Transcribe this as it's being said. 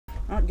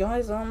Alright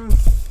guys,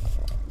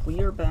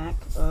 we are back.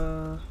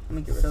 Let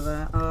me get rid of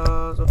that.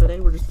 So today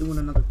we're just doing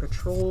another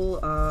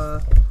patrol. I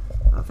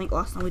think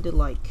last time we did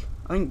Blaine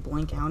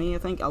County,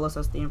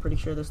 LSSD, I'm pretty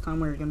sure this time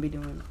we're gonna be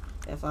doing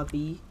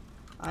FIB.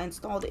 I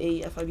installed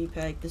a FIB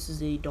pack. This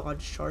is a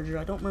Dodge Charger.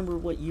 I don't remember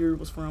what year it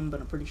was from,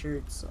 but I'm pretty sure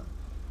it's,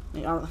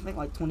 I think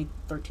like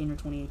 2013 or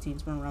 2018,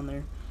 it's been around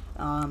there.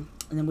 And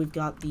then we've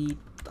got the,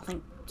 I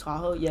think,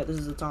 Tahoe. Yeah, this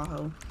is a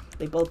Tahoe.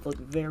 They both look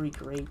very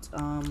great.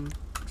 I'm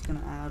just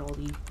gonna add all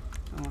the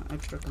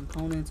extra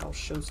components. I'll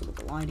show some of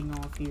the lighting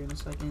off here in a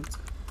second.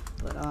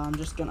 But I'm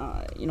just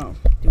gonna,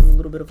 do a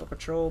little bit of a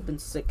patrol. Been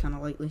sick kind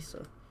of lately,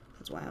 so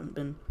that's why I haven't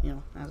been,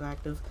 as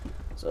active.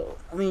 So,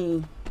 I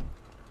mean,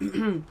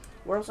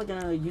 we're also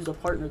gonna use a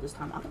partner this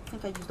time. I don't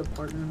think I used a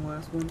partner in the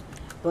last one,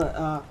 but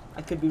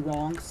I could be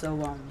wrong. So,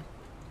 let's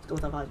go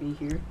with FIB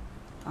here.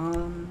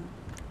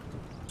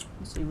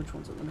 Let's see which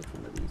one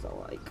of these I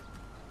like.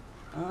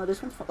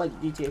 This one's like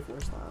GTA 4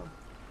 style.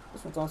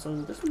 This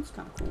one's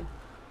kind of cool.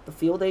 The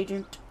Field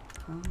Agent,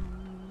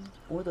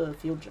 or the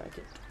Field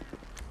Jacket.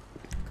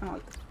 Kind of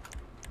like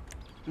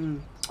this.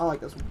 I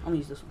like this one. I'm gonna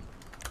use this one.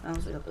 I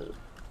also got the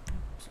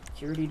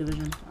Security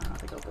Division. I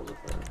think I'll go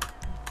with the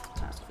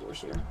Task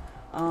Force here.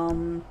 Yeah,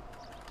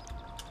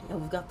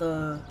 we've got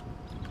the.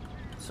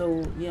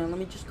 So yeah, let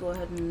me just go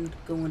ahead and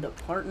go into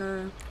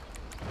partner.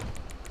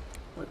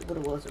 What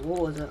was it? Okay,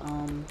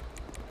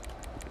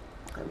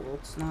 well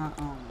it's not.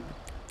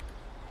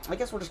 I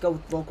guess we'll just go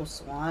with local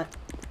SWAT.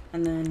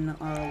 And then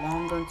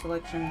long gun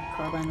selection,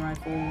 carbine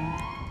rifle.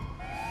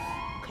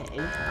 Okay,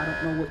 I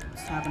don't know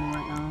what's happening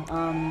right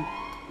now.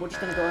 We're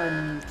just gonna go ahead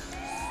and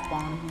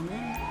spawn him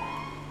in.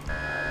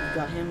 We've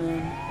got him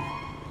in.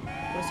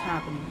 What's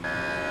happening?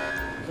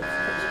 Is it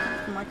coming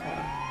from my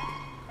car?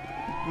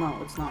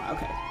 No, it's not.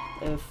 Okay.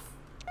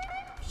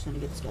 Just gonna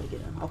get this guy to get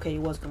in. Okay, he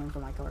was coming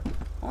from my car.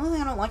 The only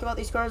thing I don't like about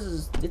these cars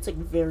is it's like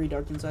very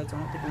dark inside, so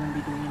I don't think we're gonna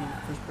be doing any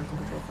first-person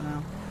control for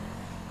now.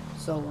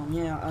 So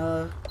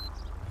yeah,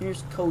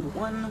 here's code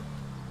 1,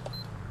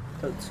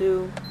 code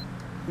 2,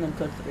 and then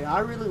code 3. I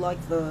really like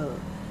the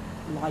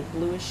light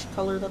bluish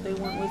color that they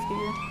went with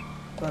here.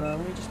 But let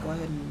me just go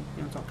ahead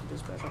and talk to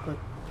dispatch real quick.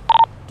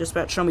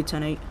 Dispatch, show me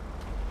 10-8.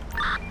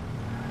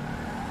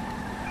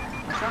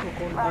 I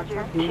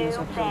tried doing this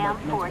episode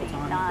like multiple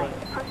times,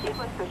 but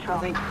I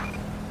think a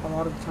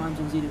lot of the times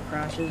it was either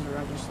crashes or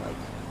I just I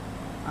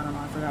don't know,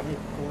 I forgot to hit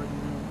record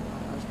and then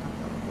I just kind of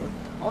got record.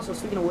 Also,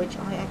 speaking of which,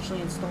 I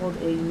actually installed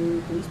a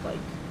new police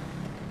bike.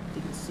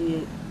 You can see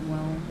it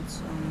well.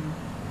 It's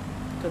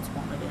could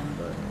spawn it in,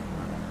 but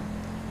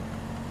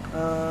I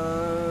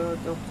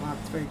don't know. Wow,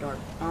 it's very dark.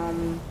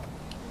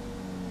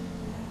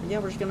 Yeah,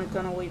 we're just gonna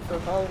kind of wait for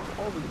all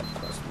the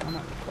requests. I'm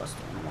not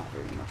requesting. I'm not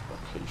very much of a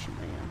patient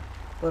man.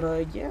 But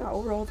yeah,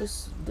 overall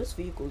this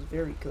vehicle is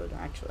very good.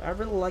 Actually, I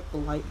really like the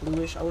light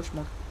bluish. I wish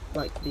more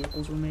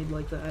vehicles were made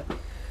like that.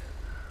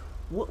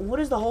 What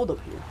is the holdup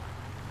here?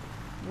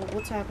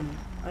 What's happening?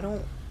 I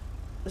don't.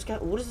 This guy.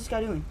 What is this guy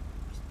doing?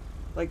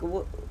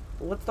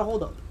 What's the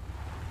holdup?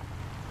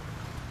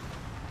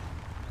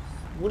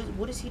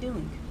 What is he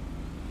doing?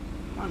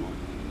 Come on.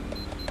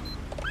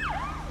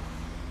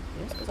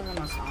 Yes, because I'm on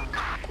my side.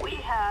 We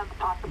have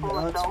possible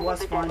assault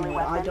with a deadly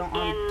weapon.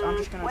 I'm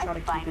just gonna try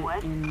to keep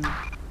it in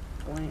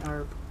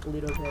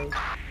Toledo Bay.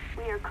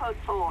 We are code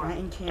 4. Right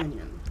in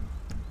Canyon.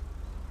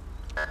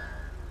 I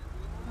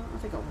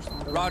think I'll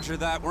respond to Roger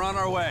that. We're on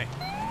our way.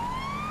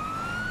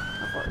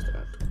 How far is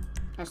that?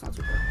 That's not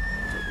too far.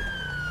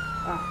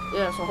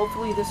 Yeah, so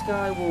hopefully this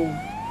guy will,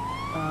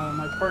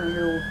 my partner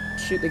here will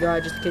shoot the guy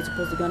just in case he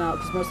pulls the gun out,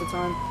 because most of the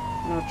time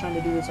when I was trying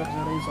to do this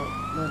episode, it was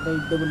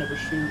they would never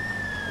shoot,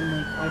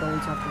 and I'd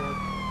always have to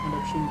end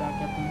up shooting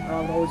back at them, or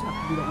I would always have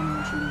to be the only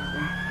one shooting at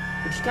them,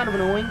 which is kind of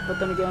annoying,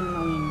 but then again,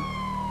 I mean,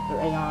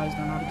 their AIs,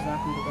 they're not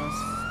exactly the best,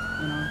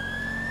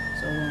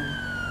 so,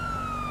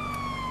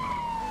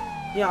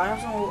 yeah, I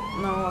also,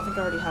 no, I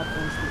think I already had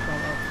Forest Street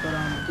call-outs, but,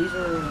 these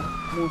are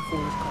more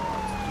Forest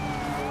call-outs.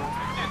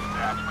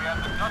 We have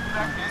the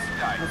suspect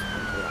inside. That's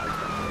pretty cool. I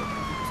think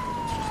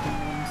it's just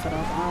gonna set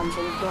up. So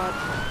we've got,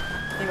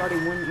 I think already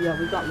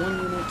we've got 1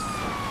 unit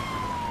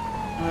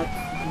at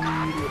the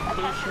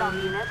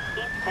Attention unit,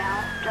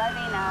 eastbound,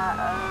 driving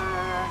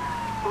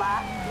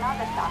black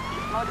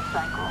Nagasaki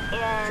motorcycle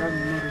in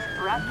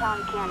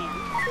Rattown Canyon.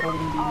 It's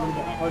probably gonna be a little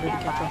bit harder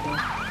to catch up with.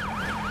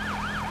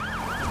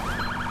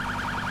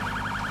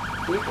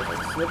 Vehicles are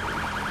slippery.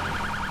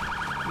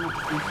 I'm not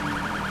facing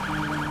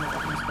anything like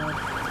that stuff.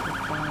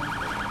 It's fine.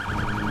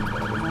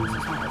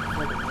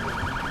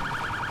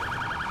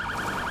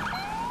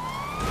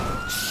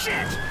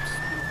 Shit! It's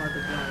kind of hard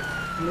to drive.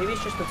 Maybe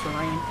it's just the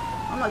terrain.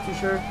 I'm not too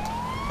sure.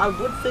 I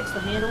would fix the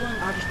handling,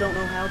 I just don't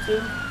know how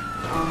to.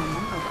 I'm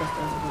gonna request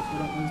that so we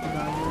don't lose the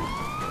guy here.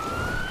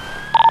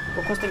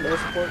 Requesting air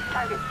support.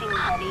 Target seen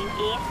heading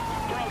east,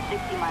 doing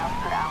 60 miles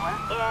per hour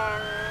in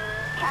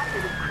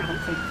Cassidy I Creek.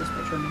 don't think this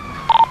picture me.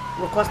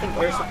 Requesting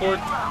air support.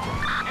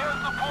 Air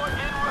support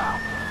en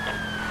route.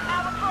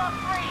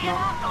 No.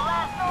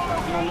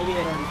 No, maybe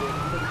they already did.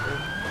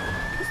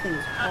 This thing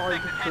is hard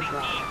to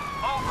drive.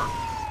 Over.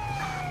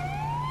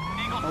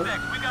 All 6,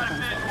 we got a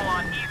visual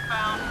on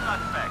eastbound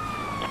suspect.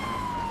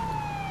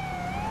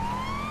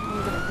 I'm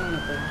gonna clean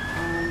up there.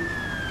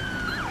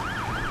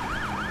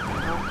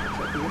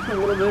 A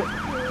little bit.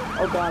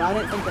 Oh god, I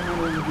didn't think the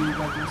handling would be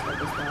like messed up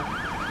this bad.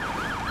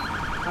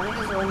 I think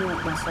this is only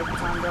like my second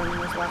time driving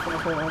this lap, and I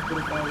put it off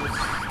pretty far. It was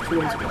 2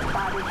 days ago. I'm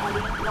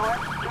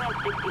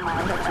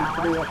actually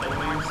pretty up there.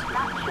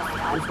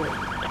 This way.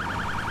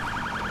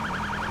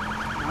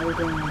 Now we're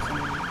doing this on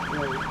the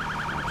road.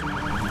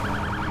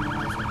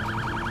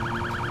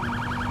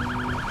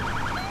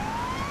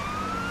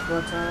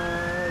 But,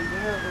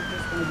 yeah, we're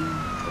just gonna be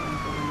going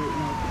for a little, you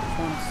know,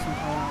 points, some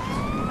call-outs,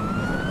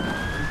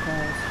 some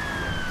calls.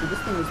 Dude,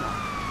 this thing is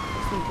like,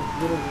 this thing could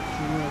literally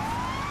drift.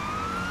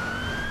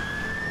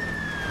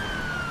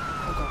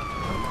 Oh god,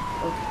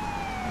 okay.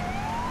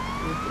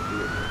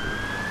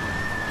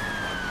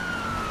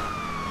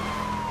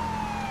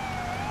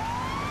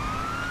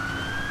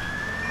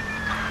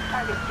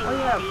 Oh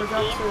yeah, I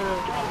forgot to...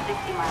 Doing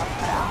 60 miles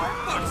per hour.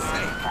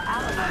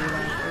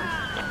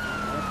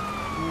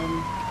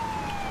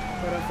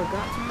 But I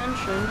forgot to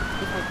mention,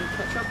 if I can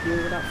catch up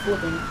here without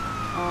flipping,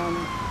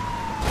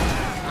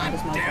 that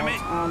is my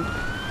fault.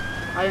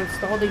 I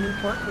installed a new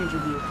park ranger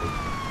vehicle.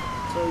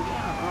 So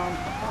yeah, I'll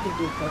probably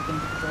do a park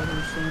ranger patrol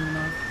here soon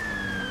enough.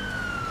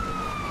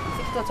 I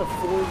think that's a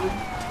Ford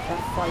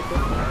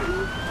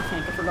F550.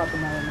 I forgot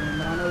the model name,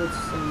 but I know it's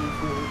a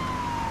Ford.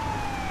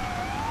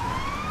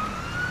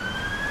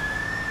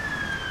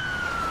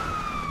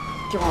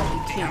 God,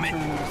 you can't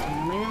turn this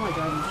thing. Maybe my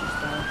guidance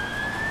just died.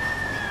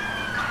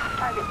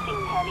 Target seen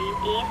heading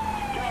east,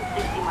 doing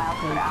 60 miles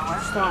per hour.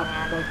 Stop,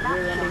 like,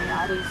 rear-ending me,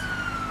 please.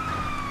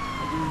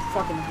 Like, you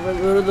fucking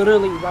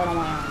literally right on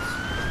my ass.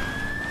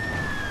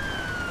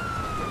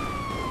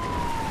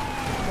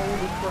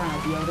 Holy crap,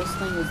 yo, this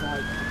thing is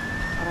like,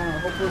 I don't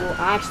know, hopefully we'll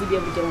actually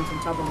be able to get on some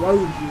type of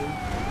road here.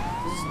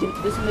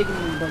 This is making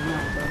me, like,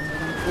 mad, bro.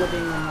 Like, I'm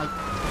flipping and, like,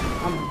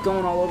 I'm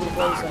going all over the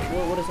place. Like,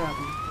 what is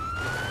happening?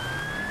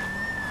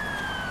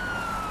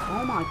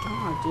 Oh my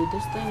god, dude,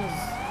 this thing is...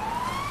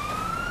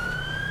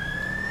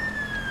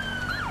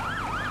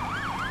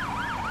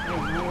 Hey,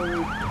 now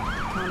we're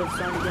kind of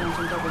starting to get on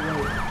some type of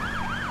road.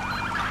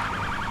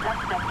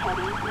 Suspect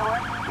heading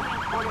north,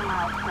 doing 40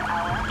 miles per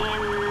hour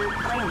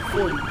in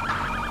 40.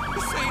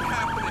 This ain't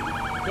happening.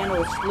 Yeah, no,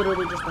 it's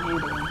literally just the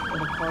handling of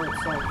the car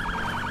itself.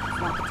 It's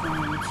not the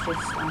turning, it's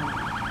just,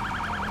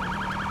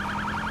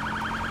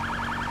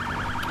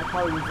 I'll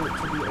probably revert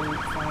to the old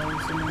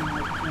files and then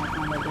I can't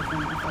find a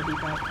different FID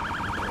pack.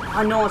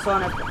 I know I saw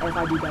an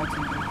FID back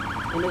somewhere,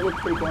 and it looked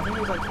pretty cool. I think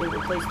it was like they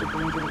replaced the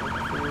Ranger with like a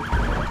Ford.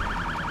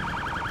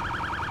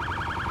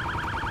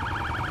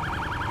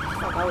 I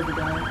thought that was the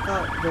guy. I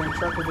thought the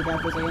truck was the guy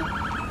for a second.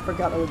 I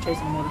forgot that we were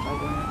chasing a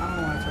motorcycle in it. I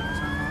don't know why I took my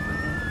sign off right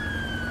there.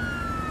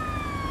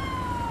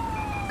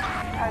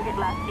 target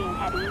last seen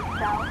heading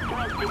south,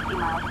 doing 60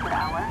 miles per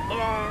hour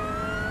in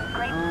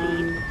great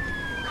speed.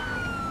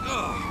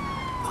 Ugh,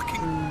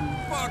 fucking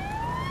fuck.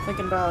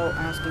 Thinking about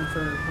asking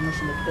for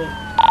permission to pit.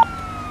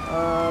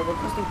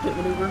 Requesting pit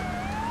maneuver.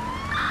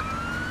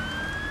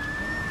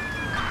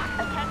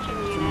 Attention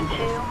Unit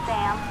 2,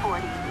 SAM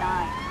 49.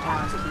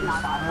 Task is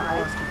not I'll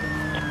authorized. ask it in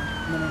a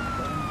minute,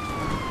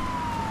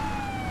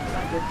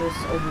 but get this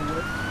over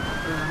with. Or,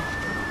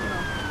 you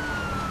know,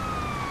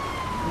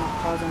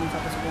 not cause any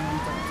type of spam.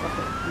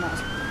 Okay, I'm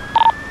asking.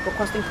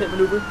 Requesting pit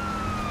maneuver.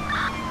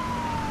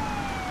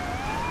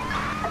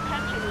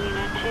 Attention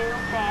Unit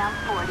 2, SAM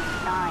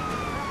 49.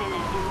 Move in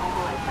and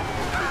immobilize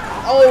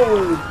vehicle.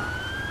 Oh!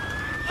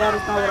 That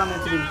is not what I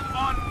meant to do.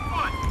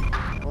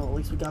 Well, at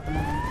least we got them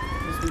on.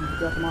 At least we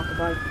got them off the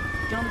bike.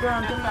 Get on the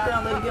ground,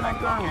 lady, get on the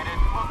ground.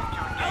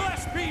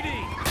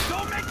 LSPD!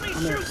 Don't make me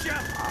shoot ya! I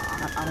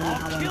don't know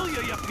how I'll kill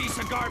you, you piece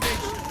of garbage!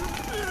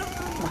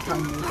 I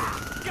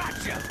missed.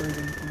 Gotcha!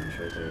 Breathing finish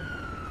right there.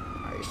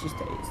 Alright, it's just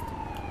tased.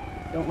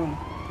 Don't run.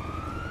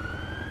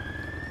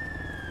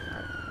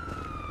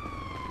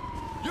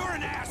 You're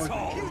an asshole!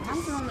 How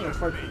is there only a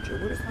park feature?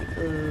 What is like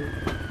the...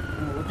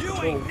 You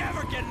ain't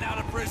never getting out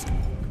of prison!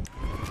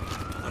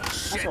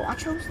 Also, I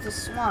chose the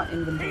SWAT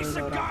inventory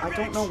loadout. I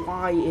don't know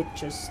why it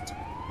just...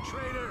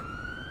 Traitor!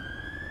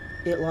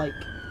 It like...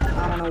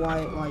 I don't know why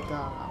it like,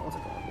 what's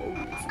it called? Whoa,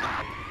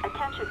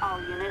 Attention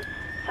all units.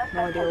 Suspect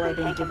no idea why has it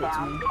been didn't give taken it to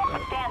down. me.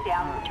 Stand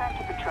down, return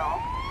to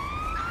patrol.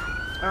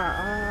 Alright,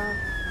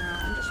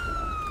 I'm just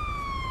gonna...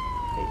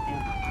 Okay,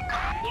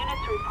 yeah.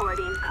 Units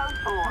reporting code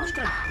 4. I'm just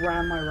gonna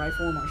grab my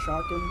rifle and my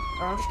shotgun.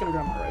 Or I'm just gonna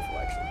grab my rifle,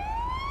 actually.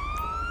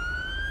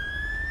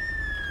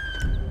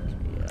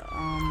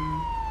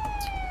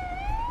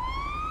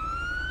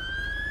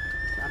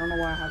 I don't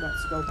know why I have that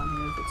scope on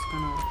here. If it's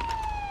kind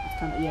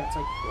of, yeah, it's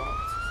like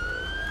blocked. So,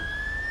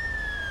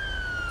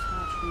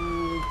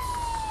 attachments.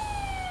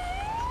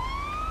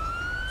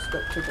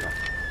 Scope, take it off.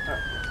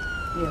 Alright.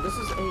 Yeah, this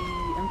is a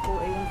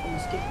M4A1 from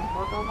Escape from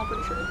Tarkov, I'm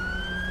pretty sure.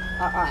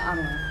 I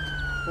don't know.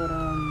 But,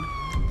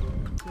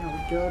 yeah,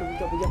 we're good.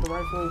 We got the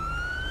rifle.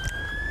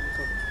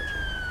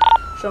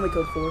 Show me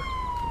code 4.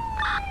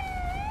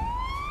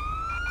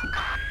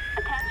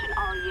 Attention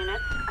all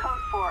units.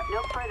 Code 4.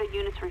 No further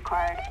units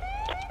required.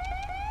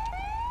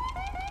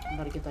 I'm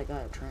about to get that guy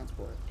a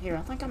transport. Here,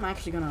 I think I'm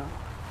actually gonna...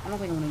 I don't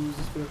think I'm gonna use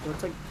this vehicle.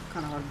 It's like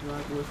kind of hard to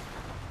drive with.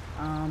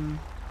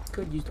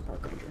 Could use the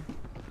park ranger.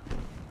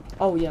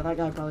 Oh yeah, that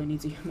guy probably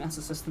needs EMS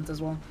assistance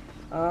as well.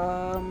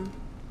 Can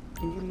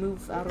you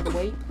move out of the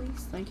way,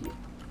 please? Thank you.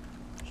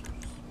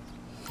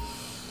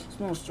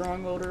 Smell a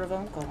strong odor of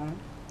alcohol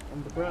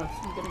from the breath.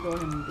 I'm gonna go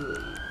ahead and do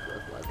a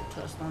breathalyzer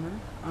test on her.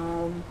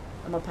 I'm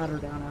gonna pat her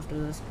down after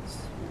this because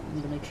I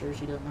need to make sure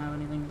she doesn't have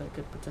anything that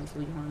could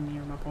potentially harm me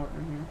or my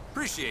partner here.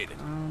 Appreciate it.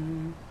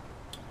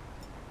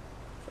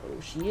 So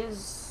she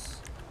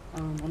is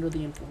under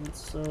the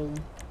influence, so go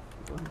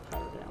ahead and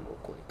pat her down real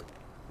quick.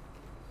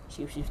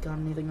 See if she's got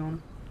anything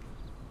on.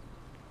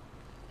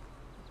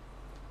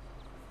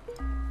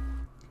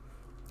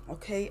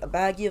 Okay, a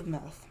baggie of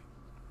meth,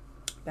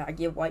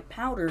 baggie of white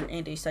powder,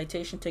 and a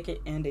citation ticket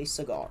and a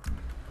cigar.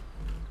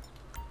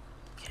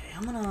 Okay,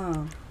 I'm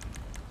gonna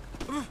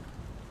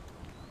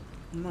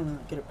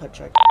get a pet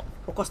check.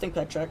 Requesting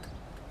pet check.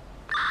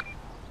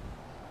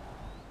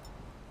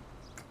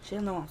 She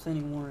has no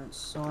outstanding warrants,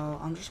 so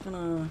I'm just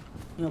gonna,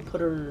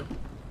 put her,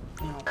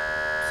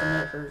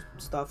 submit her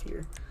stuff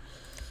here.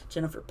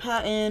 Jennifer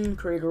Patton,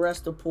 create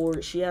arrest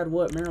report. She had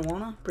what,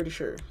 marijuana? Pretty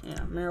sure. Yeah,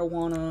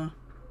 marijuana.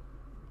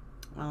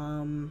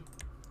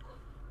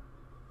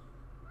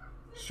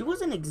 She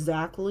wasn't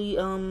exactly,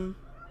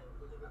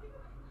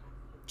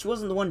 she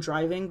wasn't the one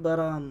driving, but,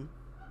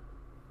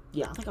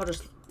 yeah, I think I'll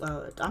just,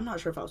 I'm not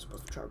sure if I was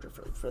supposed to charge her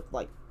for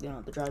like,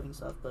 the driving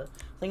stuff, but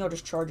I think I'll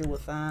just charge her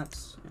with that,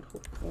 and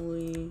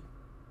hopefully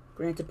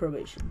granted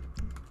probation.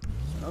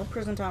 So no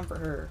prison time for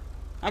her.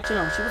 Actually,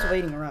 no, she was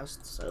evading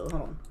arrest, so hold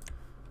on.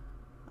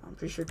 I'm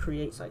pretty sure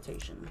create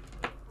citation.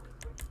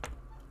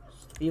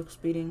 Vehicle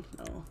speeding?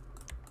 No.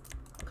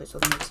 Okay, so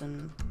then it's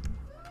in...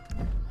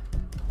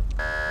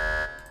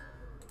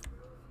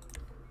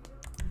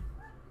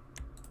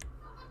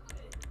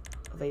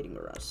 evading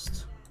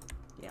arrest.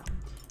 Yeah.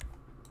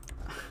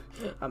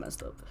 I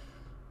messed up.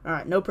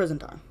 Alright, no prison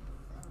time.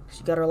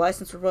 She got her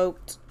license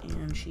revoked,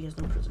 and she has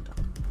no prison time.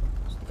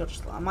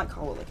 So I might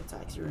call it like a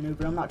taxi or an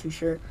Uber, I'm not too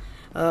sure.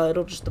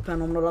 It'll just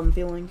depend on what I'm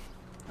feeling.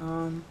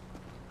 Let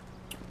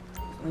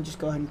me just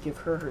go ahead and give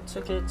her her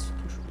tickets.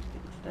 Control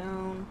speakers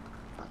down,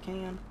 if I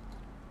can.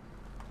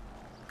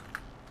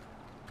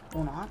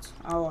 Or not.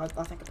 Oh, I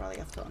think I probably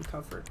have to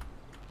uncuff her.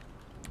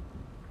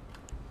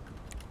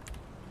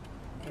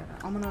 Yeah,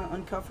 I'm gonna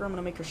uncuff her. I'm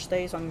gonna make her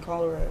stay so I can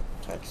call her a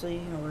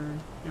taxi or,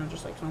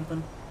 just like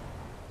something.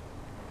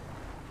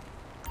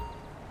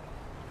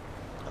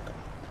 Okay.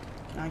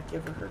 Can I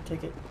give her her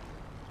ticket?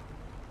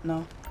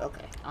 No?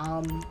 Okay.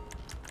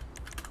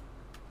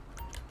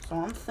 So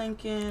I'm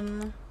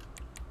thinking...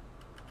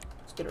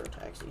 Let's get her a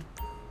taxi.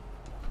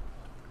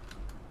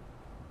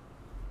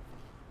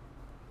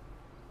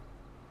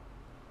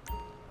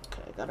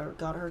 Okay, got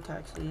her a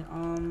taxi.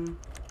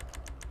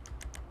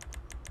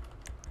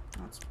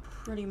 That's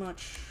pretty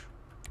much...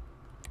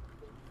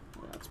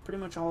 Yeah, that's pretty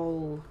much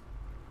all...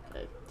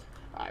 Okay.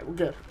 Alright, we're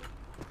good.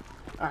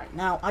 Alright,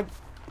 now,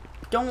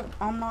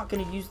 I'm not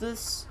gonna use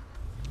this.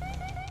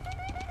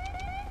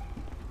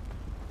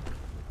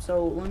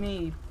 So, let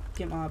me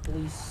get my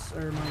police,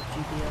 or my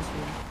GPS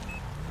here.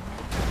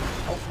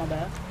 Oh, my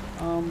bad.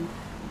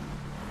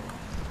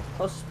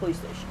 Closest police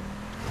station.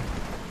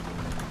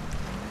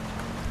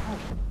 Oh,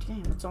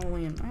 damn, it's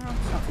only in... it's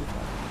not too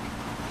far.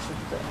 Should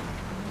be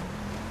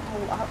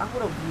Oh, I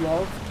would have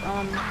loved,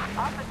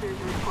 Officers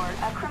report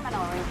a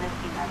criminal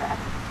resisting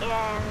arrest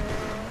in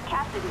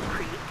Cassidy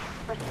Creek,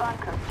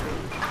 Responco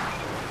Street. I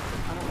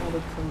don't know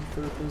the code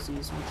for busy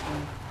is much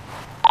more.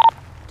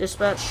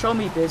 Dispatch, show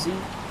me busy.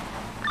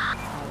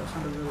 Oh, that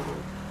sounded really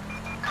good.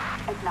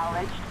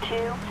 Acknowledged 2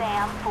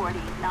 Sam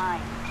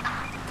 49.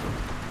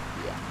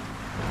 Yeah.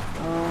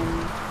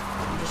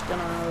 I'm just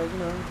gonna,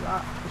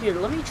 here,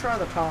 let me try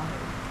the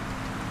Tahoe.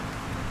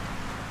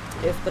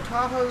 If the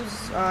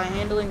Tahoe's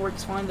handling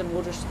works fine, then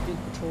we'll just do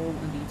patrol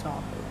in the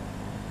Tahoe.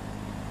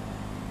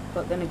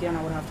 But then again,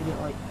 I would have to get,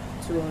 like,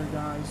 2 other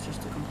guys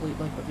just to complete,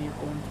 like, the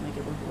vehicle and to make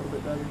it work a little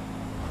bit better.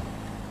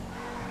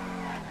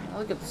 Yeah,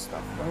 look at this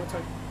stuff, bro. It's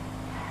like,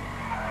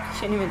 you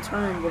can't even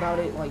turn without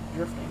it, like,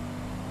 drifting.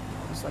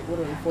 It's like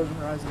literally Forza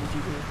Horizon and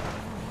GTA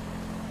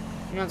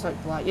 5. It's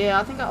like black. Yeah,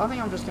 I think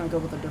I'm just gonna go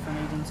with a different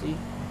agency.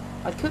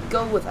 I could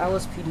go with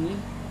LSPD.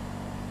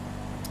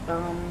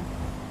 I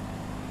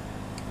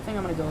think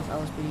I'm gonna go with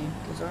LSPD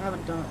because I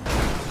haven't done.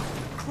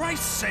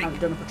 Christ's sake! I've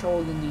done a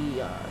patrol in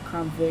the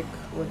Crown Vic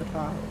or the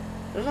Tahoe.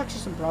 There's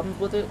actually some problems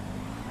with it,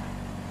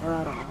 or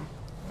I don't know.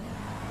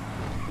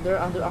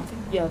 I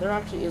think there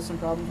actually is some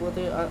problems with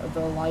it. The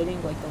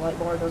lighting, like the light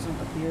bar,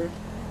 doesn't appear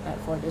at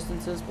far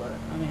distances, but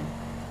I mean.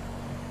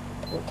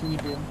 What can you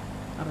do?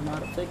 I don't know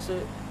how to fix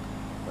it,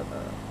 but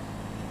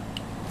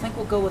I think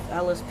we'll go with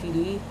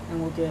LSPD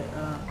and we'll get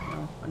a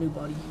new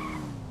buddy,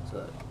 so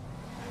that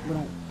we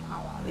don't.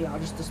 I'll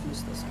just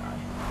dismiss this guy.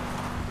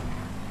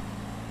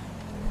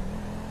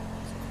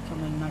 It's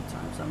coming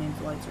nighttime, so that means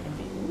the lights are gonna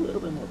be a little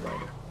bit more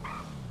brighter.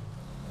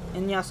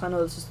 And yes, I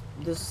know this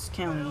is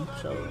county,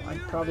 so I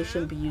probably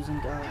shouldn't be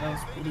using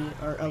LSPD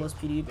or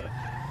LSPD, but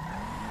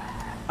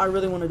I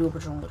really want to do a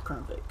patrol with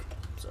Current Vic,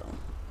 so.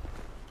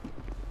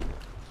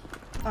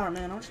 Alright,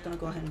 man, I'm just gonna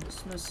go ahead and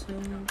dismiss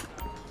him.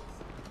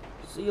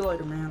 See you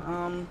later, man.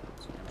 I'm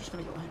just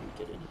gonna go ahead and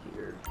get in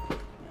here. You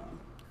know,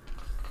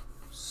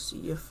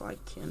 see if I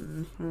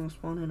can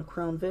spawn in a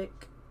Crown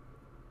Vic.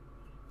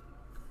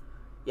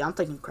 Yeah, I'm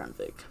thinking Crown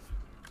Vic.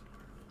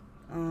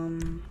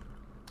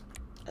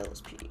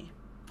 LSPD.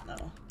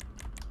 No.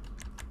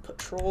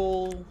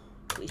 Patrol.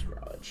 Police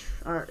garage.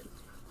 Alright.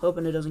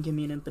 Hoping it doesn't give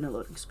me an infinite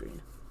loading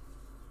screen.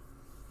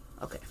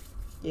 Okay.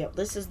 Yeah,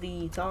 this is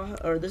the Tahoe,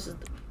 or this is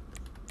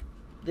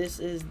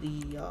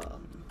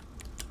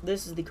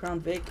the Crown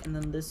Vic, and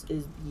then this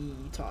is the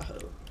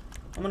Tahoe.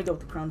 I'm gonna go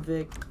with the Crown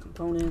Vic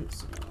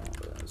components, you know, all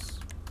this,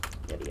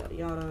 yada yada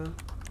yada.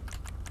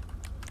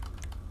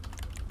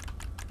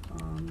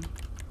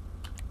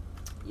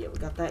 Yeah, we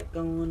got that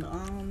going.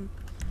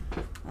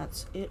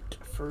 That's it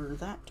for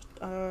that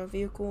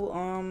vehicle.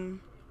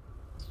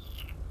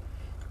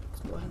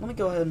 Let's go ahead. Let me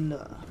go ahead and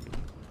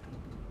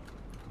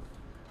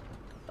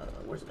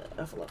where's it at?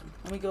 F11.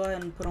 Let me go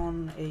ahead and put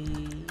on a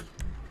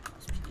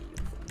LSPD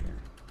uniform here.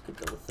 Could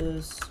go with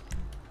this.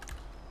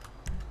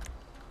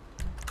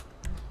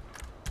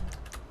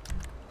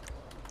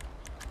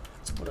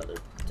 What other?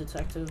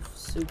 Detective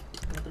suit,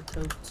 leather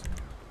coat,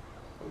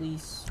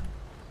 police.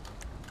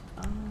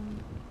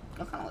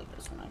 I kind of like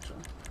this one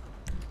actually.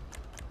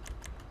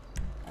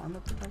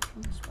 Armor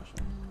protection,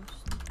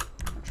 specialist,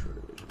 metro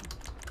division.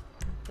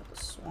 Got the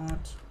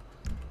SWAT.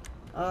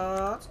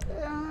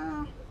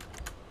 Yeah.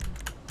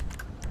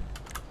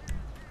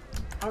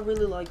 I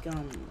really like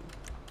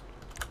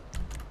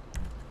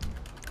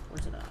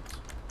where's it at?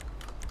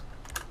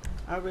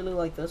 I really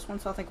like this one,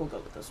 so I think we'll go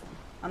with this one.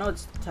 I know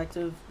it's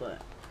detective, but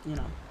you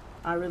know,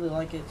 I really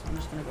like it, so I'm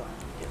just gonna go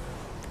ahead and get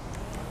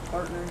a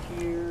partner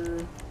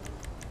here.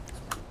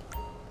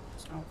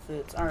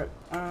 Outfits. Alright,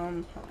 hold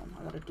on,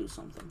 I gotta do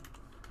something.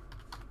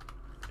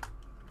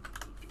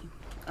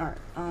 Alright,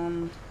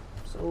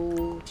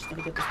 so just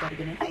gonna get this guy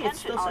again. Hey, it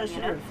still says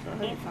sheriff.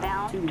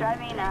 Eastbound,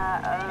 driving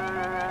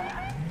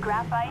a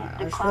graphite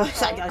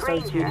Declasse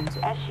Granger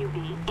SUV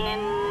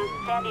in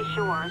Sandy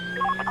Shores.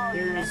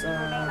 Here's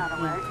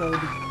code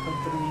 3.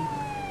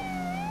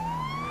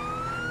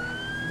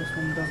 This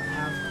one doesn't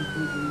have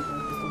completely,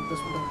 this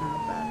one doesn't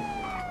have bad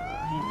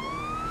handling.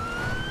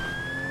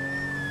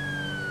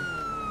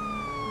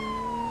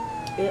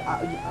 Okay,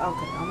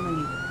 I'm gonna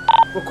need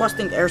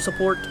requesting air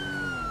support.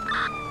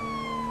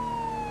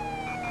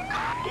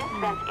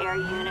 Dispense air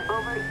unit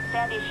over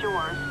Sandy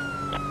Shores.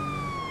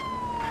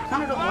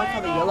 Kinda don't like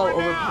how the yellow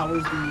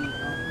overpowers the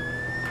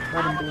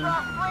red and blue. I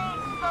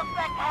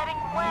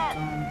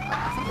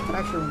think I could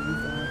actually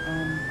remove that.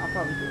 I'll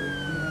probably do it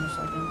here in a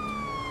second.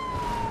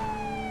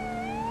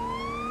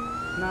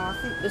 No, I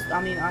think this. I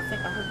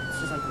heard this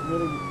is like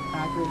really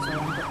accurate. So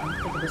I'm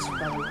thinking this is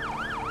probably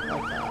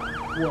like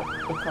what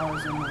the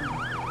cars in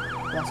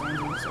Los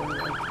Angeles or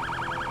like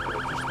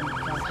just in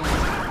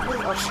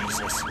California. Oh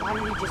Jesus! Why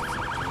did he just?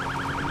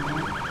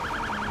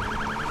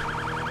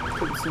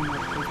 Couldn't seem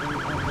like the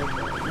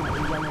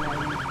yellow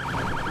lighting.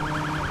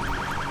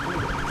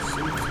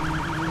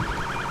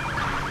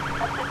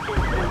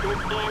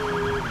 In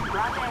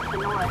Raja and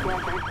Sonora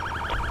Desert.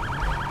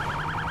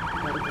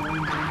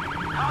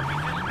 Copy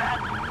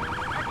dispatch.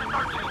 Victor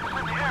 13 is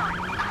in the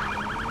area.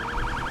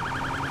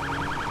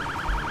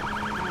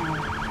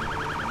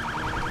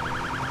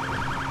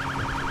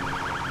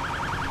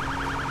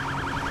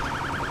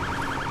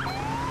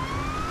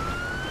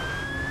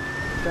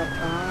 I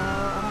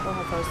don't know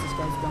how fast this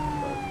guy's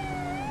going, but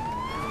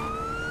I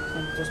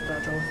think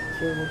dispatch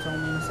here will tell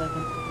me in a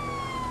second.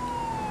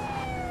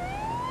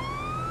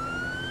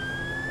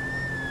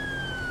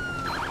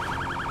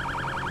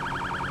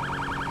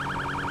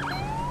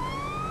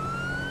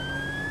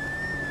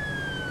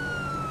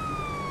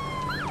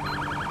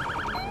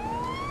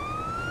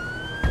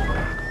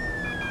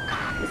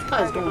 This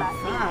guy's going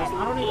fast. I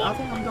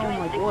think I'm going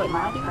like what,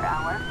 90 per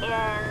hour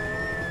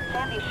in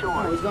Sandy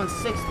Shores. Oh, he's going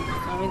 60.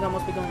 I mean, that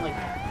must be going like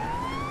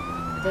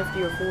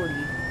 50 or 40.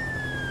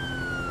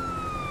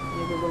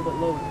 Maybe a little bit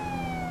lower.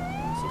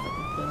 Let me see if I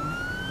can pit him.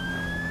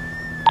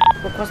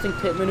 Requesting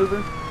pit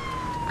maneuver.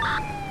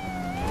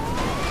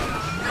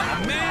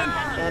 Man!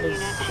 That is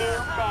Unit 2,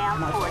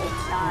 Sam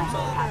 49.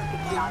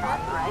 Tactics not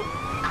authorized.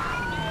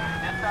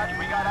 Dispatch,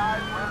 we got eyes.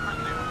 We're in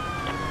pursuit.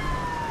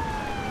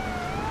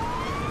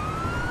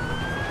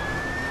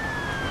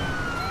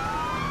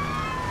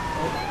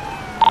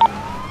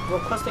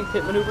 Requesting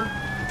pit maneuver.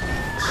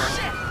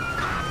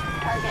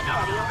 Target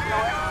heading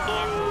north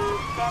in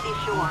Sandy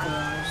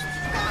Shores.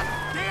 God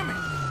damn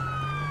it!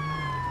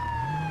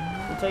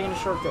 We're taking a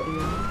shortcut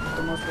here.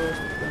 The most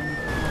realistic thing.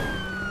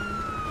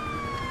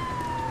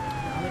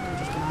 I think I'm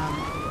just gonna have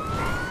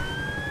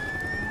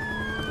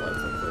lights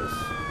like this.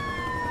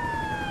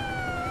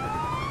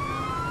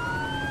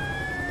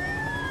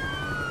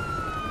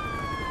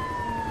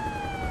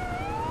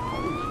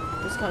 Holy,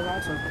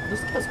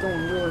 this guy's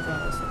going really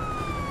fast.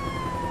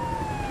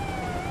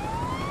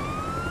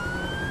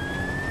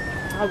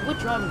 I would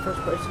drive in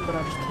first person, but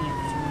I just can't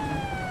for some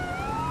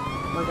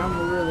reason. Like,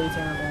 I'm really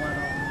terrible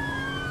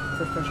at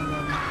first person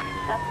driving.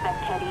 Suspect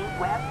heading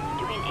west,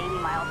 doing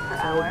 80 miles per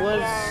So hour. it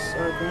was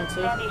in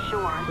granted Sandy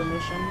Shore.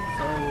 permission,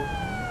 so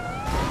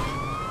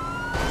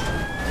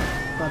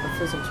but the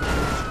physics were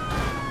good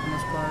in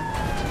this car.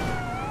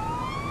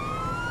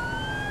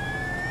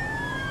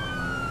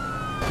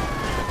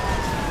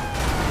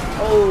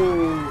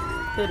 Oh,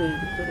 pity.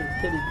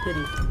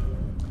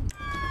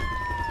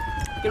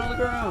 Get on the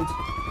ground.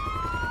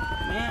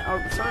 Man,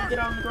 oh, sir, get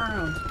on the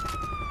ground.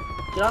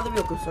 Get out of the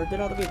vehicle, sir. Get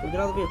out of the vehicle. Get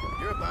out of the vehicle.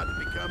 You're about to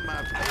become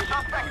my favorite.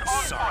 You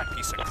sorry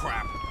piece of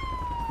crap.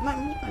 You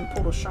might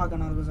pull a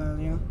shotgun out of his ass,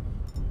 yeah?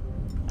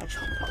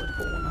 Actually, I'll probably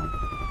pull one out.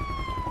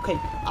 Okay,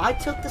 I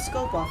took the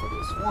scope off of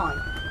this. Why?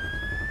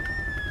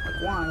 Like,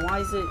 why? Why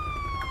is it...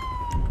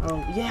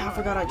 Oh, yeah, I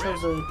forgot I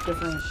chose a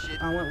different...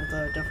 I went with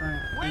a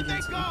different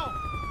agency.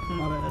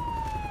 My bad.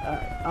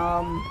 Alright,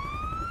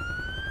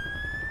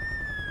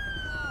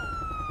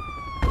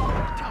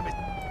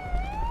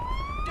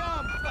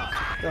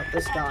 got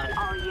this guy.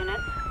 All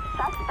units,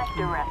 suspect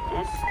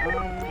arrested.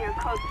 Clear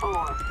code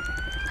 4.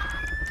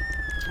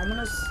 I'm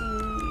gonna see...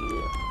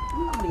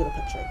 I'm gonna get a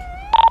ped check.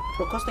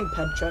 Requesting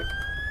ped check.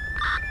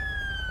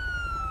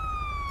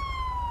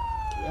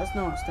 Okay, that's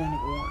no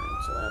outstanding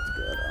warrant, so that's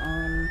good.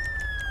 I'm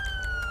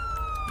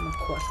gonna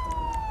question.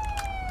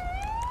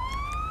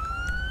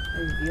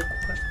 Any vehicle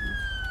questions?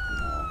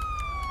 No.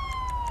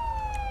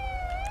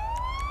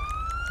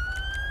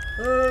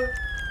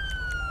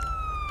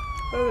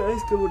 I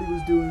asked him what he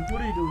was doing.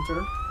 What are you doing,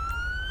 sir?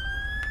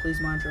 Please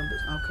mind your own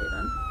business. Okay,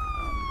 then.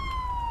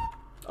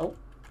 Oh,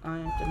 I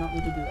did not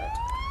need to do that.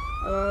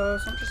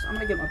 So I'm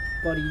gonna get my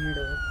buddy here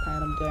to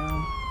pat him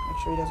down. Make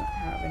sure he doesn't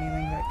have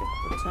anything that could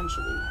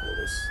potentially hurt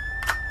us.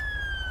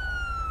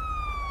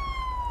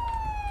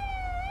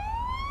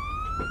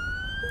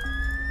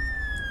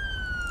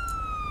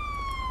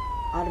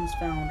 Items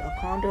found: a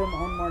condom,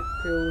 unmarked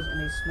pills,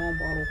 and a small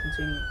bottle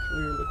containing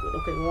clear liquid.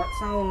 Okay, well that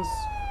sounds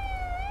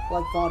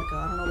like vodka.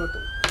 I don't know about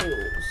the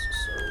pills,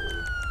 so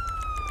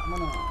I'm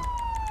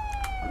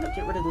gonna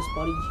get rid of this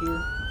buddy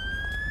here.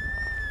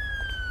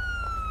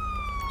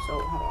 So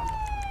hold on.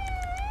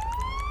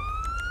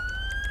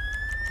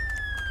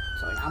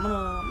 So I'm gonna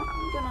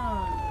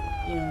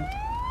you know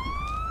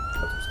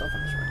put some stuff on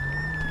this record.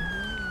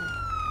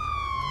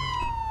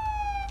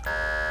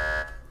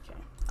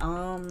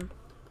 Okay.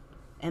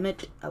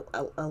 Emmett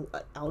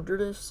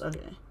Aldridis.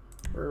 Okay.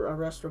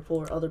 Arrest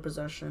report. Other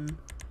possession.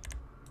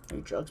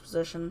 Any drugs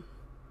possession?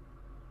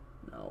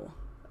 No.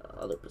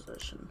 Other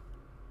possession.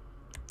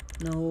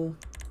 No.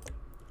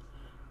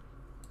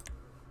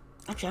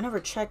 Actually, I never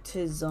checked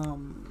his,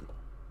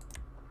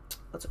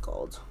 what's it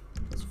called?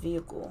 His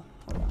vehicle.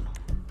 Hold on.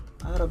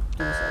 I gotta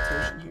do a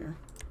citation here.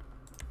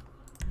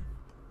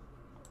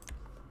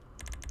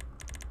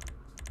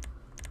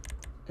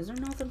 Is there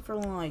nothing for,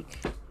 like,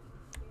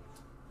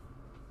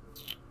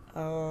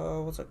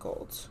 what's it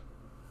called?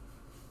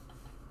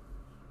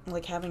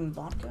 Like having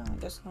vodka? I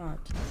guess not.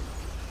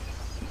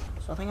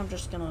 So I think I'm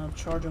just gonna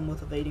charge him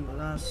with evading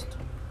arrest.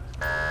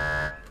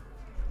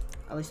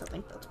 At least I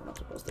think that's what I'm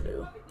supposed to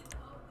do.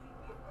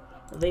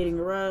 Evading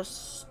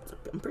arrest.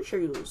 I'm pretty sure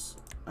he was...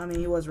 I mean,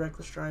 he was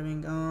reckless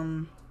driving.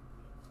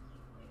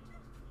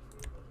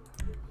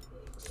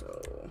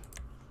 So...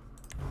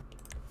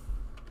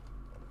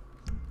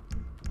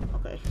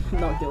 Okay,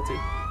 not guilty.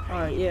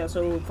 Alright, yeah,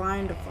 so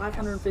fined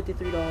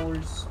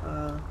 $553.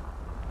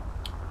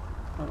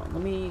 Hold on,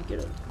 let me get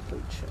a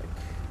plate check.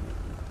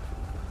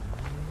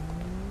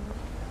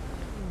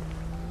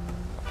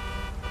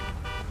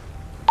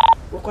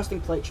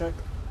 Requesting plate check.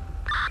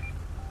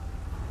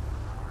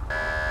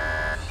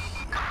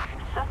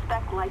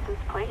 Suspect license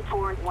plate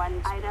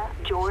 41 Ida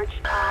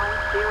George Tom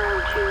 022.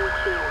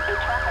 A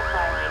traffic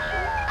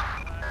violation.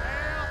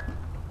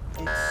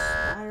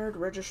 Expired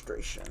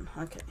registration.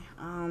 Okay.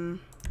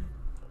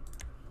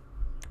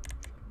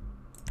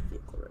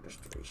 Vehicle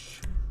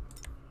registration.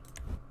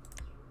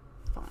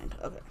 Fine.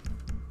 Okay.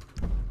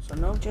 So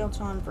no jail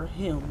time for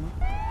him.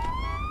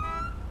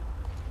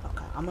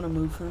 Okay, I'm gonna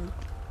move him.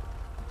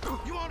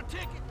 You want a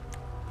ticket?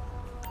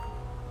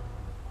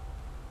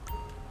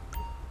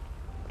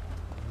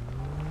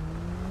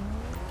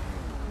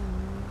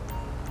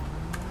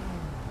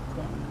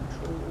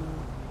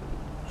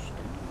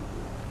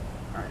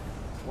 Alright.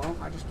 Well,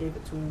 I just gave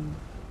it to him.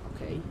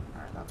 Okay.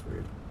 Alright, that's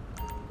weird.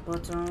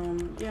 But,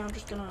 yeah, I'm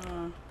just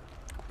gonna...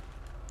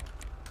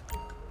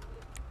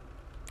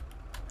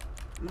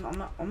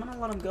 I'm gonna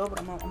let him go, but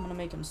I'm gonna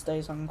make him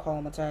stay so I can call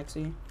him a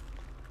taxi.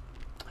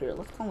 Here,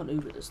 let's call an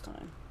Uber this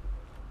time.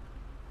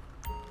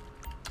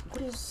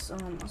 What is,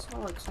 I saw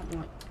like something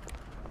like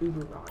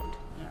Uber ride.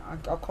 Yeah,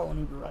 I'll call an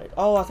Uber ride.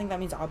 Oh, I think that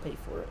means I'll pay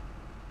for it.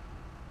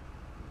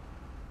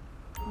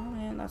 Oh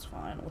man, that's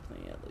fine with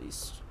me at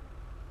least.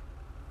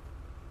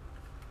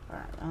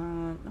 Alright,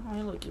 no,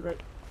 hey, look, you're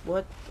right.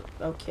 What?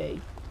 Okay.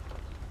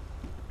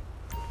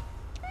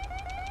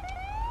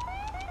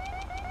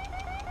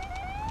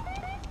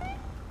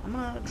 I'm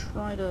gonna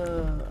try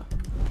to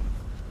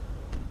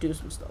do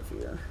some stuff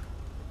here.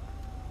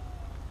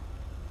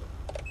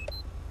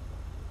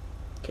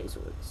 Okay,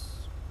 so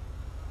it's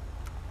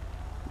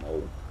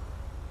no.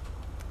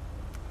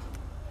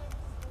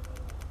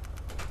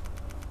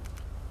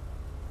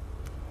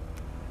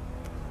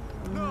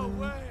 No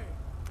way.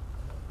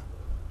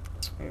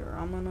 Here,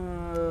 I'm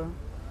gonna.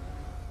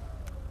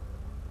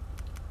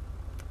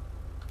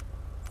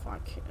 If I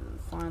can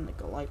find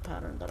like a light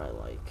pattern that I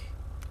like.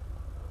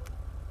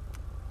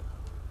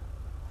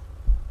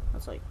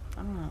 That's like,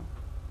 I don't know.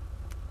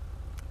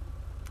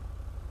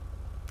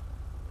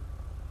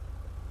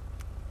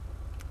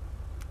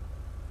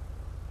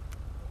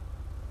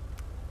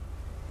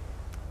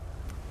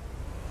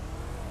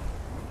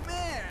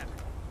 Man.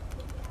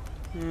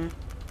 Yeah.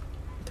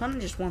 I kind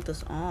of just want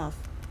this off.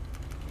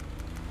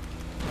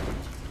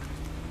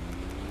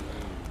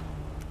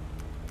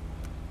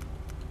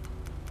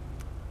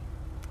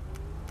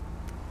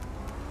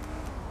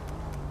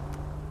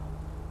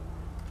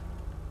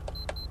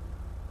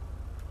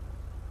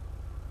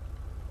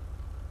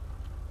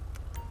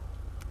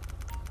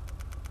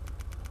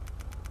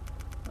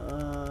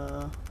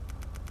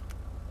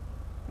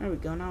 There we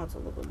go, now it's a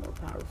little bit more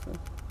powerful.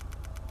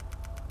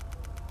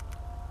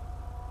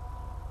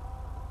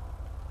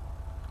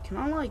 Can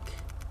I, like,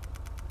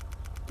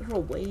 is there a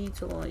way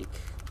to, like,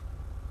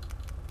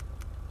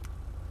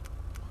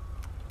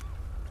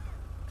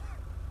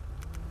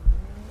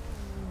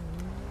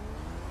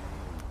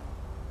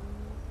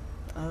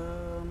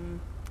 no,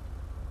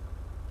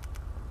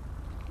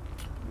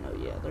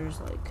 yeah, there's,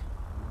 like,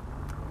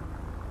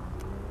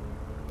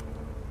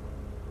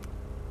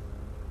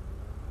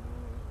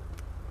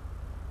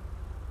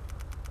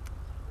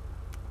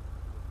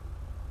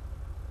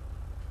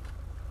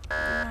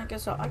 I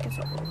guess I'll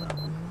roll that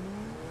one.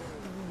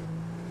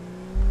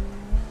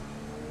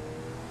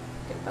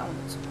 Okay, that one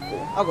looks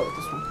cool. I'll go with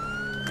this one.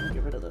 Let me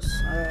get rid of this.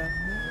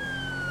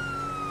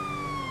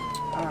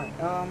 Alright,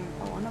 oh,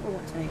 I never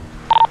went 10-8.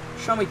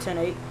 Show me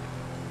 10-8.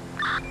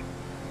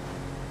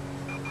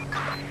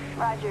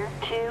 Roger,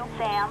 2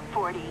 Sam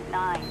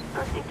 49.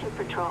 Proceed to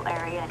patrol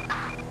area.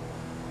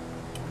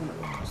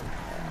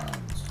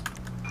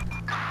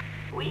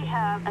 We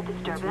have a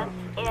disturbance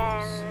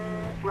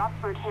in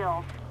Rockford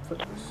Hills.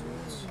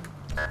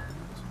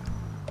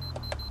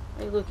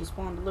 Hey, look, he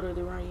spawned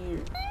literally right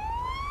here.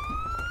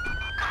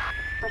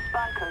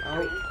 Respond code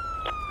 3.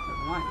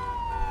 Never mind.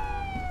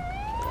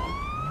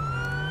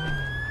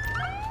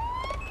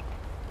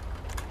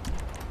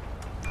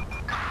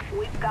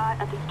 We've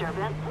got a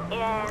disturbance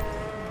in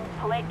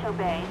Paleto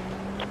Bay.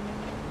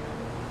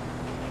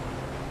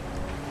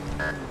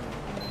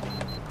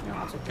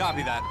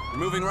 Copy that.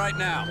 Moving right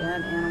now.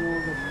 Dead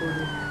animal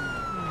reported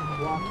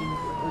walking,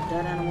 or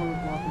dead animal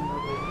walking the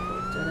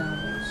road. Dead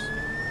animals.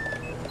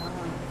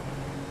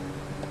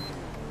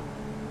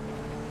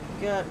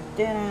 We got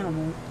dead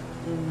animal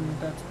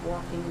that's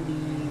walking the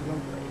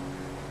roadway.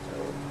 So,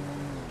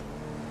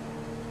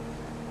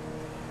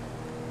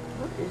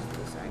 what is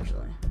this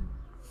actually?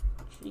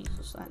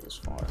 Jesus, that is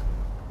far.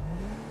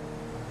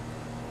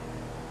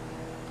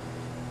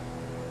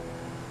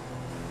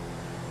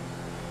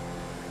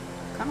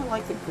 Kind of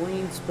like the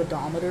green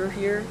speedometer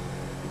here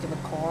in the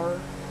car.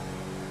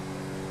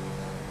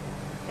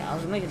 Yeah, I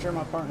was making sure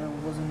my partner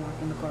wasn't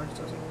in the car because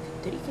I was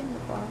like, did he get in the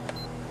car?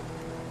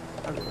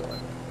 I really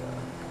like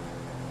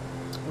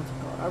what's it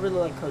called? I really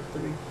like code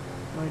 3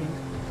 writing.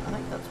 I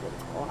think that's what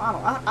it's called.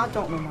 I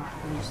don't know my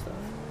police stuff.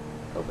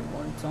 Hoping to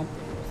learn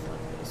something with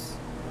like this.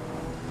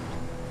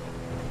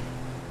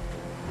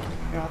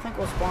 Yeah, I think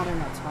we'll spawn in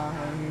that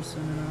Tahoe here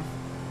soon enough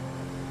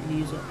and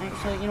use it.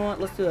 Actually, you know what?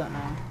 Let's do that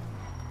now.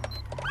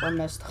 I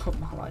messed up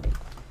my lighting.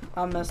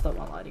 I messed up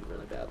my lighting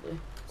really badly.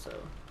 So,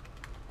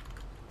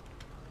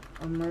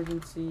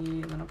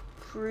 emergency, and then I'm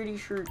pretty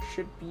sure it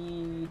should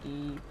be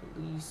the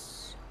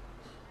police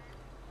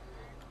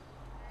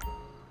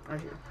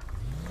right here.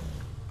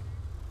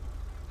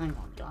 Hang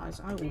on, guys.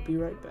 I will be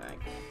right back.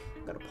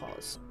 Gotta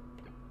pause.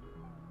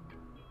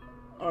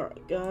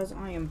 Alright, guys.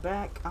 I am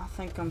back. I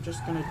think I'm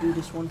just gonna do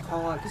this one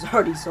call out because I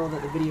already saw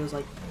that the video is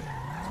like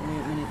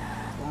 28 minutes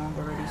long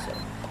already. So,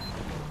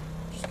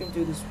 just gonna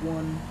do this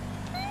one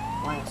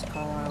last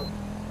call out,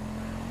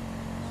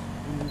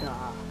 and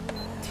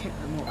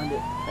we'll end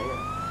it there.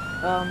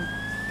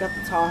 Got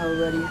the Tahoe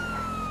ready.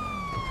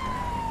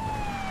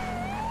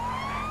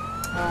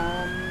 I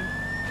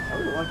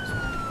really like this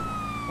one.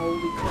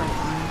 Holy crap!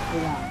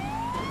 Hold on.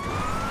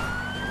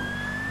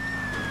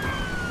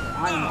 I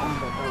am on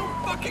the boat. No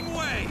fucking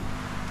way!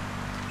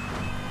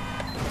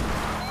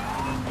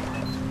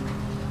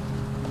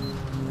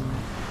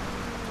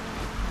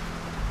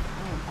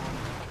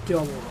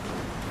 Double.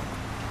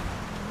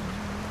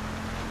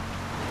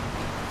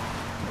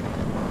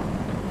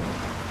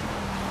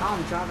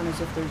 I'm driving as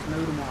if there's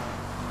no tomorrow.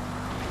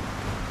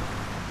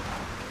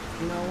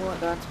 You know what?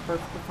 That's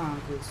perfectly fine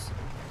because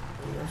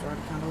the video's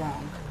already kind of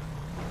long.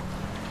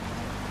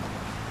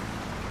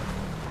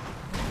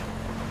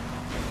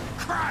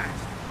 Crash!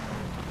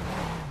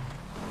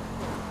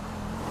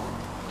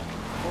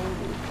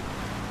 Holy.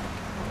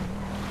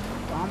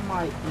 I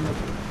might end up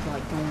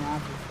like going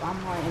off. I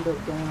might end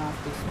up going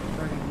off this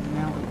friggin'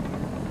 mountain here.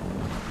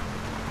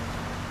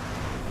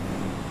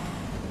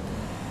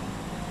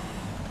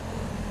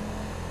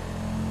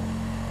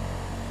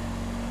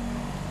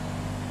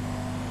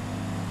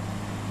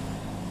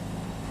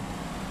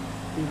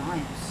 Dude, I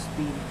am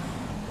speeding.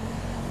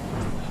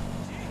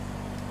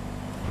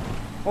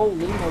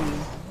 Holy moly.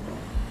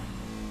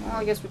 Well,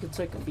 I guess we could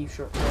take a few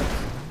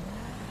shortcuts.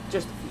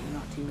 Just a few,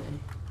 not too many.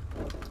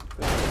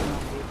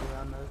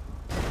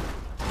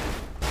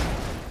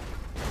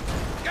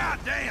 God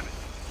damn it!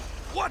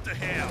 What the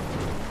hell?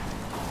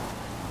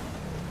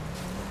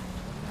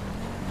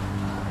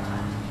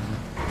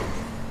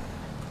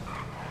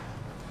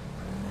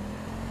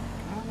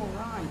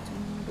 Alright,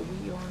 and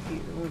we are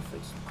here. Let me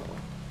fix the car.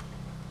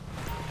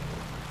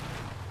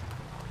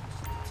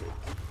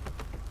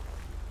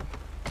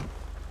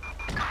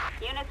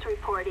 Units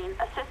reporting.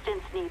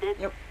 Assistance needed.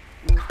 Yep,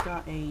 we've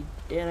got a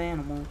dead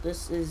animal.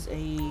 This is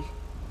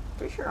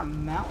pretty sure a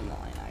mountain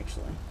lion,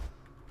 actually.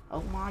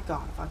 Oh my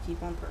god, if I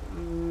keep on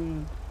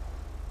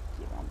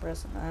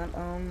pressing that,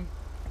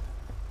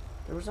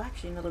 there was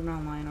actually another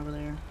mountain lion over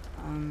there.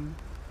 I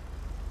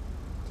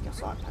think I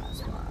saw it pass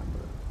by,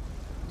 but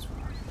that's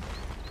fine.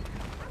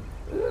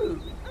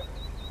 Ooh,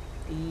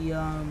 the,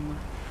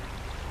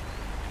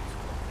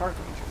 park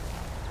ranger.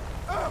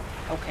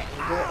 Okay,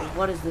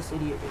 what is this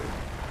idiot doing?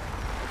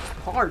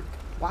 Park.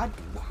 Why'd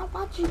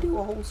you do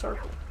a whole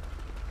circle?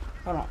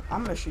 Hold on,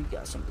 I'm gonna show you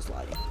guys some of this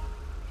lighting.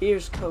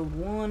 Here's code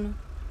 1,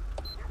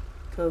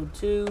 code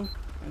 2,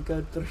 and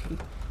code 3.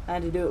 I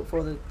had to do it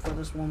for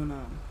this woman. I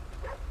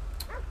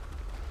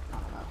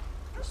don't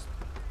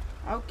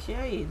know.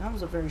 Okay, that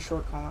was a very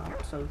short call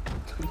out, so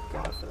thank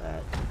God for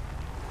that.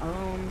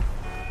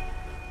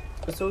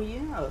 So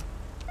yeah,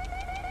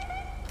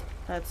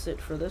 that's it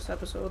for this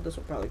episode. This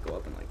will probably go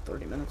up in like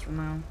 30 minutes from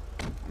now.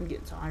 I'm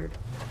getting tired.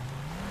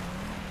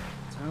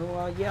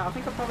 So, yeah, I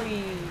think I'll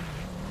probably...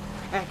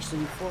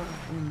 Actually, before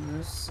I end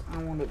this,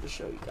 I wanted to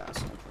show you guys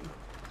something.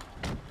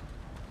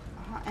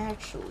 I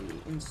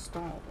actually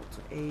installed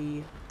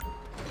a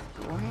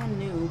brand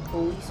new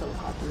police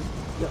helicopter.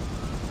 Yo,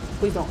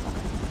 please don't. Okay.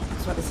 I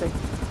was about to say,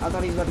 I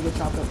thought he was about to get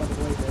chopped up by the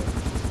blade there.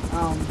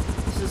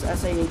 This is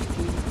SAHP,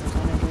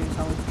 Anti-Airplane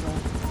Intelligence Patrol.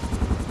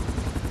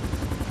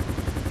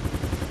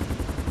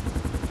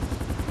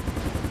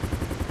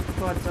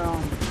 But,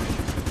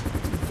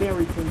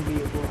 very clean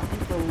vehicle. I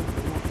think the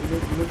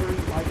livery,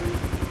 like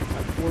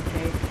 4K.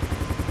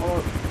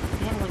 Or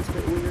handling's a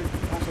bit weird.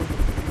 Also, the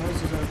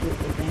noises are a bit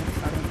advanced.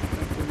 I don't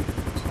think they're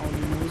solid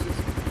noises.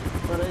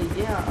 But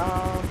yeah,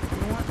 you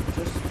know what?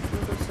 Just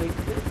for the sake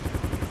of it,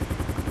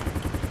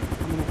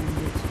 I'm gonna end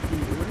it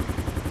here.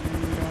 And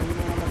you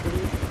know what I'm about to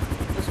do?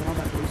 This is what I'm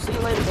about to do. See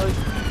you later, buddy.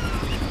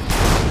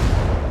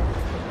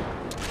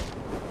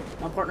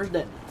 My partner's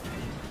dead.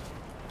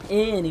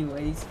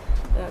 Anyways,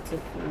 that's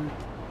it for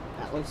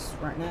at least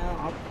right now.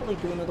 I'll probably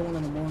do another one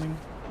in the morning.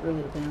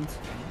 Really depends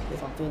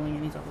if I'm feeling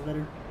any type of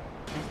better.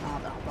 If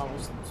not, I'll probably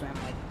spend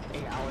like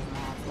 8 hours in the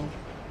hospital.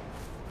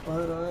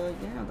 But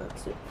yeah,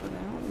 that's it for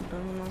now.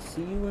 And I'll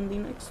see you in the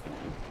next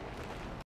one.